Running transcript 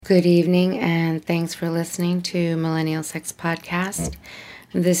Good evening, and thanks for listening to Millennial Sex Podcast.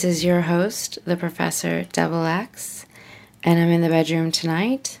 This is your host, the Professor Double X, and I'm in the bedroom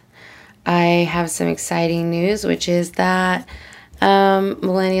tonight. I have some exciting news, which is that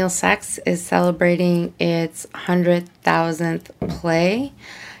Millennial Sex is celebrating its 100,000th play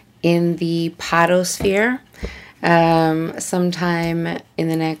in the podosphere. Sometime in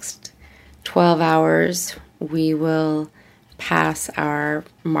the next 12 hours, we will pass our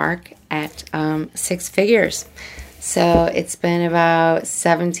mark at 6 figures. So it's been about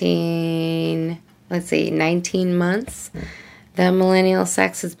 19 months that millennial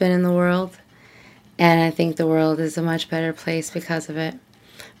sex has been in the world. And I think the world is a much better place because of it.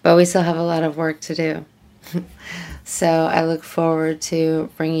 But we still have a lot of work to do. So I look forward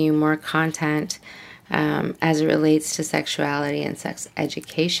to bringing you more content as it relates to sexuality and sex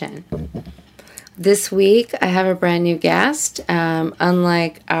education. This week, I have a brand new guest.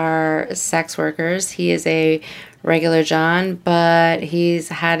 Unlike our sex workers, he is a regular John, but he's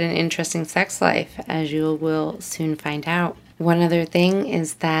had an interesting sex life, as you will soon find out. One other thing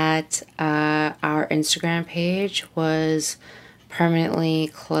is that our Instagram page was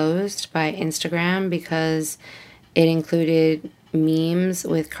permanently closed by Instagram because it included memes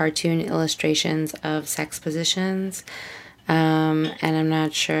with cartoon illustrations of sex positions, and I'm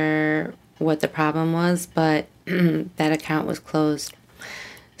not sure what the problem was, but that account was closed.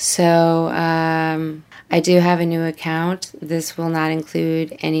 So I do have a new account. This will not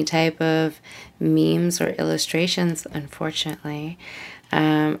include any type of memes or illustrations, unfortunately.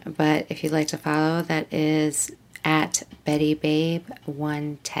 But if you'd like to follow, that is at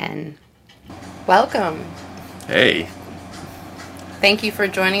BettyBabe110. Welcome. Hey. Thank you for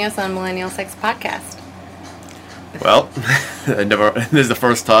joining us on Millennial Sex Podcast. Well, this is the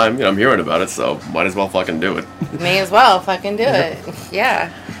first time I'm hearing about it, so might as well fucking do it. May as well fucking do it.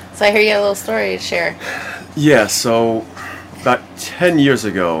 Yeah. So I hear you have a little story to share. Yeah, so about 10 years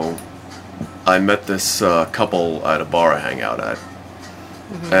ago, I met this couple at a bar I hang out at.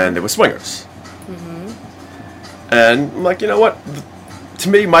 Mm-hmm. And they were swingers. Mm-hmm. And I'm like, you know what? To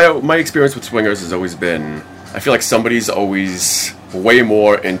me, my experience with swingers has always been, I feel like somebody's always way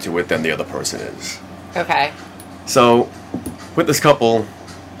more into it than the other person is. Okay. So, with this couple,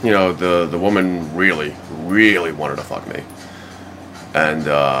 the woman really, really wanted to fuck me. And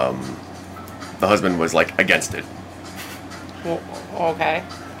the husband was, against it. Okay.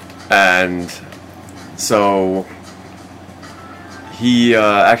 And so, he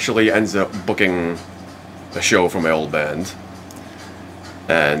actually ends up booking a show for my old band.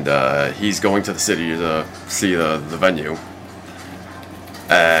 And he's going to the city to see the venue.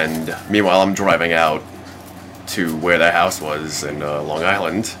 And meanwhile, I'm driving out to where their house was in Long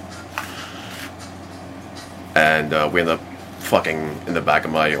Island, and we end up fucking in the back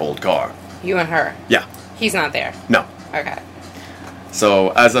of my old car. You and her? Yeah. He's not there? No. Okay.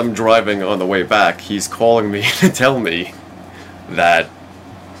 So as I'm driving on the way back, he's calling me to tell me that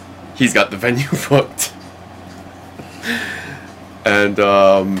he's got the venue booked. And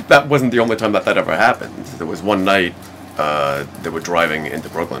that wasn't the only time that ever happened. There was one night they were driving into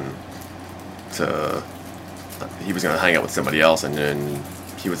Brooklyn to... He was going to hang out with somebody else, and then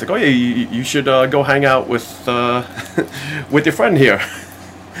he was like, "Oh yeah, you should go hang out with with your friend here."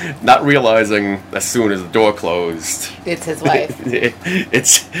 Not realizing as soon as the door closed, it's his wife.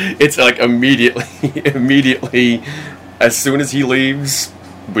 it's like immediately, as soon as he leaves,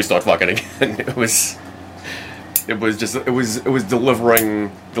 we start fucking again. It was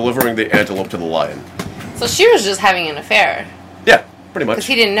delivering the antelope to the lion. So she was just having an affair. Yeah. Pretty much. Because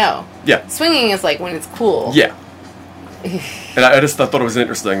he didn't know. Yeah. Swinging is like when it's cool. Yeah. And I just thought it was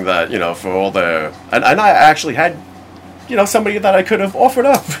interesting that, for all the... And I actually had, somebody that I could have offered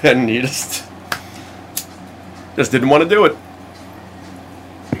up, and he just didn't want to do it.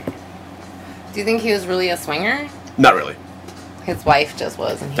 Do you think he was really a swinger? Not really. His wife just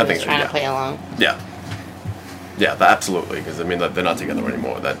was, and he was trying to play along. Yeah. Yeah, absolutely, because, they're not together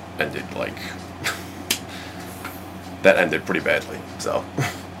anymore. That ended, that ended pretty badly, so...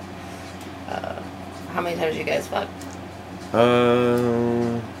 How many times you guys fucked? 3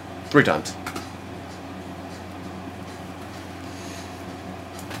 times.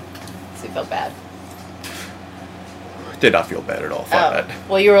 So you felt bad? Did not feel bad at all. That.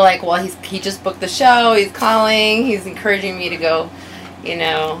 Well, you were like, well, he just booked the show, he's calling, he's encouraging me to go,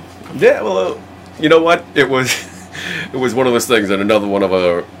 Yeah, well, you know what? It was one of those things, and another one of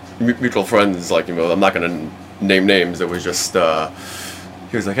our mutual friends, I'm not going to name names, it was just,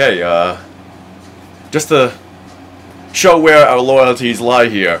 he was like, hey, just to show where our loyalties lie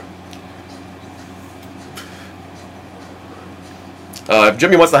here, If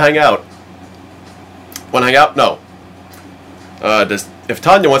Jimmy wants to hang out, want to hang out? No. If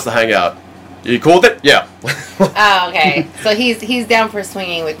Tanya wants to hang out, you cool with it? Yeah. Oh, okay. So he's down for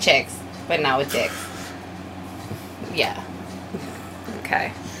swinging with chicks, but not with dicks. Yeah.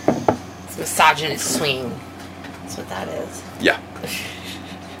 Okay. It's misogynist swing. That's what that is. Yeah.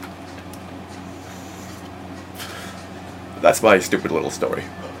 That's my stupid little story.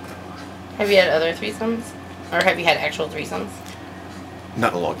 Have you had other threesomes? Or have you had actual threesomes?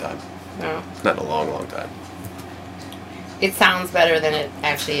 Not in a long time. No. Not in a long, long time. It sounds better than it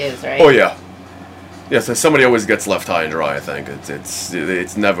actually is, right? Oh yeah. Yeah, so somebody always gets left high and dry, I think.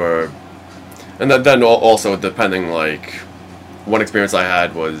 It's never... And then also, depending, like... One experience I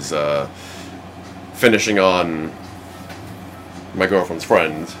had was finishing on my girlfriend's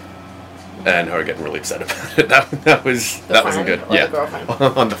friend and her getting really upset about it. That wasn't good. Or yeah, the girlfriend?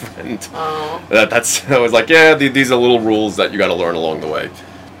 On the friend. Oh. I was like, yeah, these are little rules that you got to learn along the way.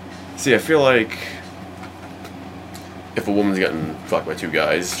 See, I feel like if a woman's getting fucked by two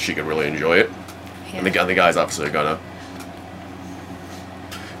guys, she could really enjoy it, Yeah. and the guys obviously are gonna.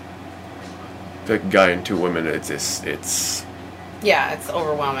 The guy and two women, it's. Yeah, it's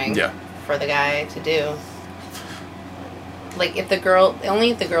overwhelming. Yeah. For the guy to do. Like only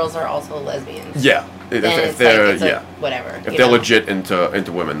if the girls are also lesbians. Yeah. If they're whatever. If they're legit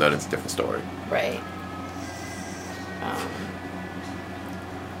into women, then it's a different story. Right.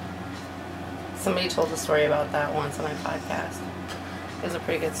 Somebody told a story about that once on my podcast. It was a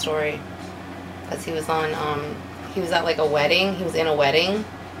pretty good story. Because he was he was at like a wedding. He was in a wedding.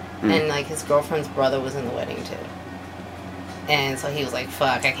 And like his girlfriend's brother was in the wedding too. And so he was like,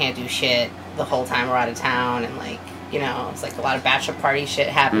 fuck, I can't do shit the whole time we're out of town. And like, you know, it's like a lot of bachelor party shit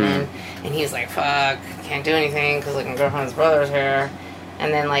happening. And he was like, fuck, can't do anything because like my girlfriend's brother's here.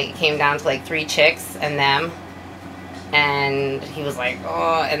 And then like it came down to like 3 chicks and them. And he was like,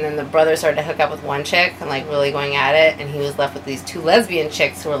 oh, and then the brother started to hook up with one chick and like really going at it. And he was left with these 2 lesbian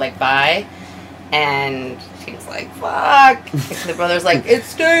chicks who were like bi. And he was like, fuck. And the brother's like, it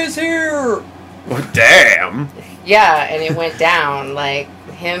stays here. Oh, damn. Yeah, and it went down, like,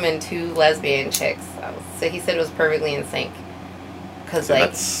 him and 2 lesbian chicks. So he said it was perfectly in sync. Because,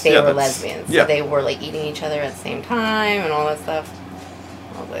 like, they were lesbians. So they were, like, eating each other at the same time and all that stuff.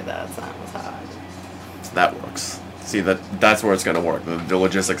 I was like, that sounds hot. So that works. See, that's where it's going to work. The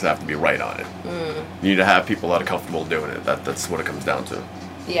logistics have to be right on it. You need to have people that are comfortable doing it. That's what it comes down to.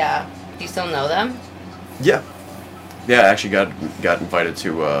 Yeah. Do you still know them? Yeah. Yeah, I actually got invited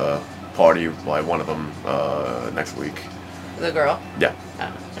to a party by one of them next week. The girl? Yeah.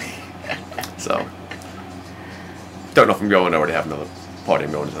 Oh. So, don't know if I'm going. I already have another party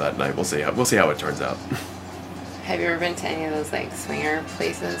I'm going to that night. We'll see how it turns out. Have you ever been to any of those, like, swinger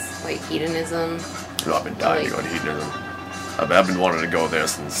places? Like, hedonism? No, I've been dying to go to hedonism. I've been wanting to go there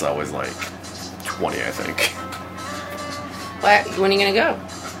since I was, like, 20, I think. When are you going to go?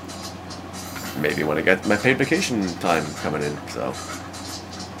 Maybe when I get my paid vacation time coming in, so.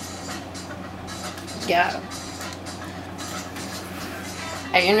 Yeah.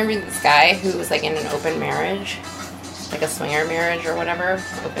 I interviewed this guy who was like in an open marriage, like a swinger marriage or whatever,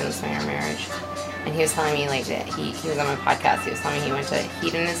 open swinger marriage. And he was telling me like that he was on my podcast, he was telling me he went to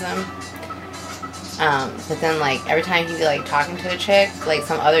hedonism. But then like every time he'd be like talking to a chick, like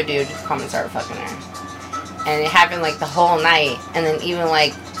some other dude would come and start fucking her. And it happened like the whole night, and then even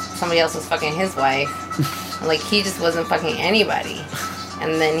like somebody else was fucking his wife. And, like he just wasn't fucking anybody.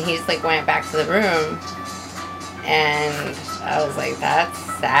 And then he just like went back to the room, and I was like, that's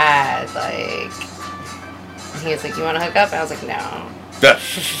sad. Like, and he was like, you want to hook up? And I was like, no.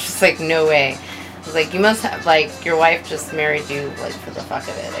 Just like, no way. I was like, you must have, like, your wife just married you, like, for the fuck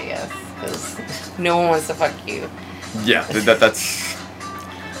of it, I guess. Because no one wants to fuck you. Yeah, that's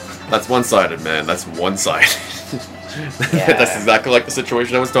one-sided, man. That's one-sided. Yeah. That's exactly like the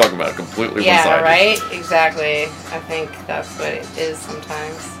situation I was talking about. Completely one-sided. Yeah, right? Exactly. I think that's what it is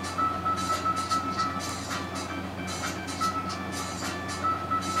sometimes.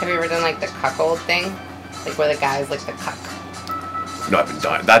 Have you ever done, like, the cuckold thing? Like, where the guy's, like, the cuck? No, I've been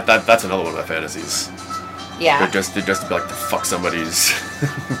dying. That's another one of my fantasies. Yeah. They're just to be like to fuck somebody's.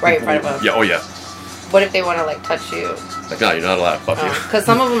 Right in front of them. Yeah. Oh yeah. What if they want to like touch you? Like, no, you're not allowed to fuck you. Because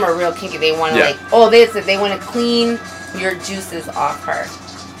some of them are real kinky. They want to they want to clean your juices off her.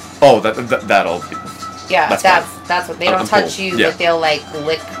 Oh, that'll. Be, yeah, that's what they don't touch you, yeah. But they'll like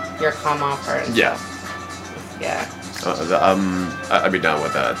lick your cum off her. And yeah. Stuff. Yeah. I'd be down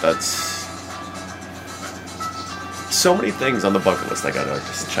with that. That's so many things on the bucket list I gotta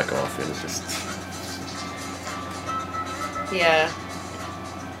just check off, and it's just. Yeah.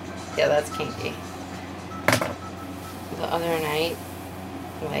 Yeah, that's kinky. The other night,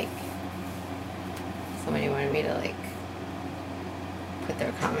 like, somebody wanted me to, like, put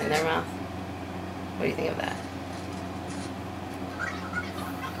their cum in their mouth. What do you think of that?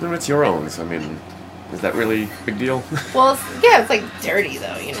 No, it's your own. So, I mean, is that really a big deal? Well, it's like dirty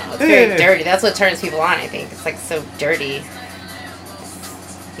though. You know, it's very dirty. That's what turns people on. I think it's like so dirty.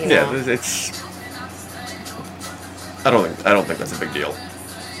 You know? Yeah, it's. I don't think that's a big deal.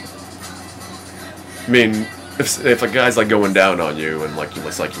 I mean, if a guy's like going down on you and like you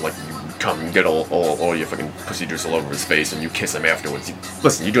come and get all your fucking pussy juice all over his face and you kiss him afterwards,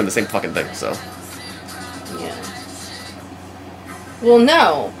 listen, you're doing the same fucking thing. So. Yeah. Well,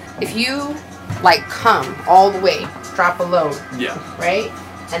 no. If you like come all the way, drop a load. Yeah. Right?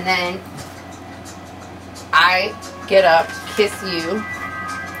 And then I get up, kiss you,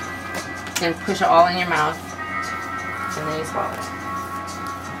 and push it all in your mouth, and then you swallow it.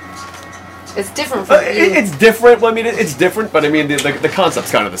 It's different from you. It's different. Well, I mean, it's different, but I mean, the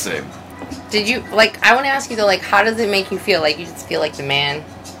concept's kind of the same. Did you, like, I want to ask you though, like, how does it make you feel? Like, you just feel like the man?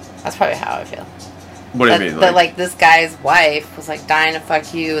 That's probably how I feel. What do you mean? That, like, this guy's wife was, like, dying to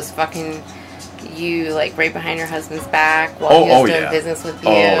fuck you, was fucking you, like, right behind your husband's back while he was doing business with you.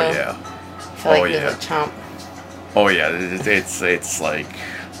 Oh, yeah. I feel like he's a chump. Oh, yeah. It's like...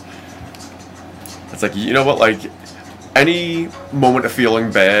 It's like, you know what, like... Any moment of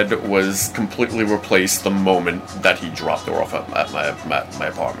feeling bad was completely replaced the moment that he dropped her off at my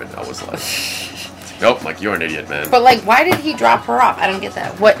apartment. I was like... Nope, like, you're an idiot, man. But, like, why did he drop her off? I don't get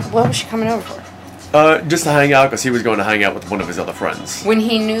that. What was she coming over for? Just to hang out, because he was going to hang out with one of his other friends. When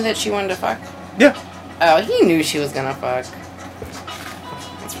he knew that she wanted to fuck? Yeah. Oh, he knew she was gonna fuck.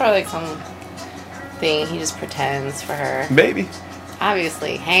 It's probably like some thing he just pretends for her. Maybe.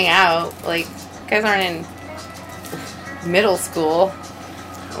 Obviously, hang out. Like, you guys aren't in middle school.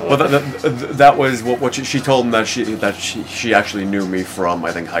 Well, that was what she told him that she actually knew me from,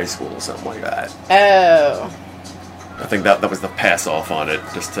 I think, high school or something like that. Oh. I think that was the pass off on it,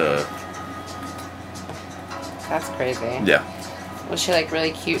 just to... That's crazy. Yeah. Was she, like,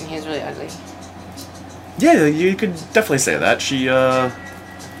 really cute and he was really ugly? Yeah, you could definitely say that. She,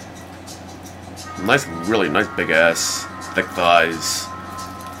 really nice big ass, thick thighs,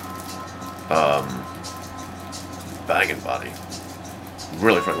 banging body.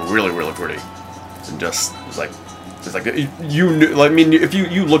 Really pretty. And just like you knew. Like, I mean, if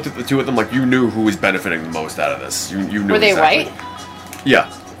you looked at the two of them, like, you knew who was benefiting the most out of this. You knew. Were they exactly. white? Yeah.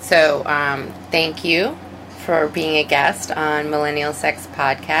 So, thank you for being a guest on Millennial Sex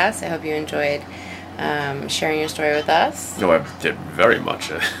Podcast. I hope you enjoyed sharing your story with us. No, I did very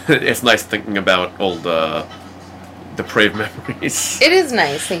much. It's nice thinking about old depraved memories. It is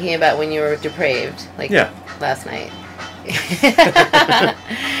nice thinking about when you were depraved, like last night.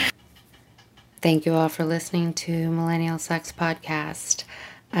 Thank you all for listening to Millennial Sex Podcast.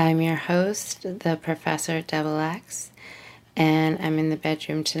 I'm your host, the Professor Devil X, and I'm in the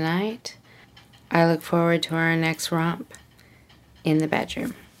bedroom tonight. I look forward to our next romp in the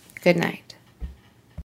bedroom. Good night.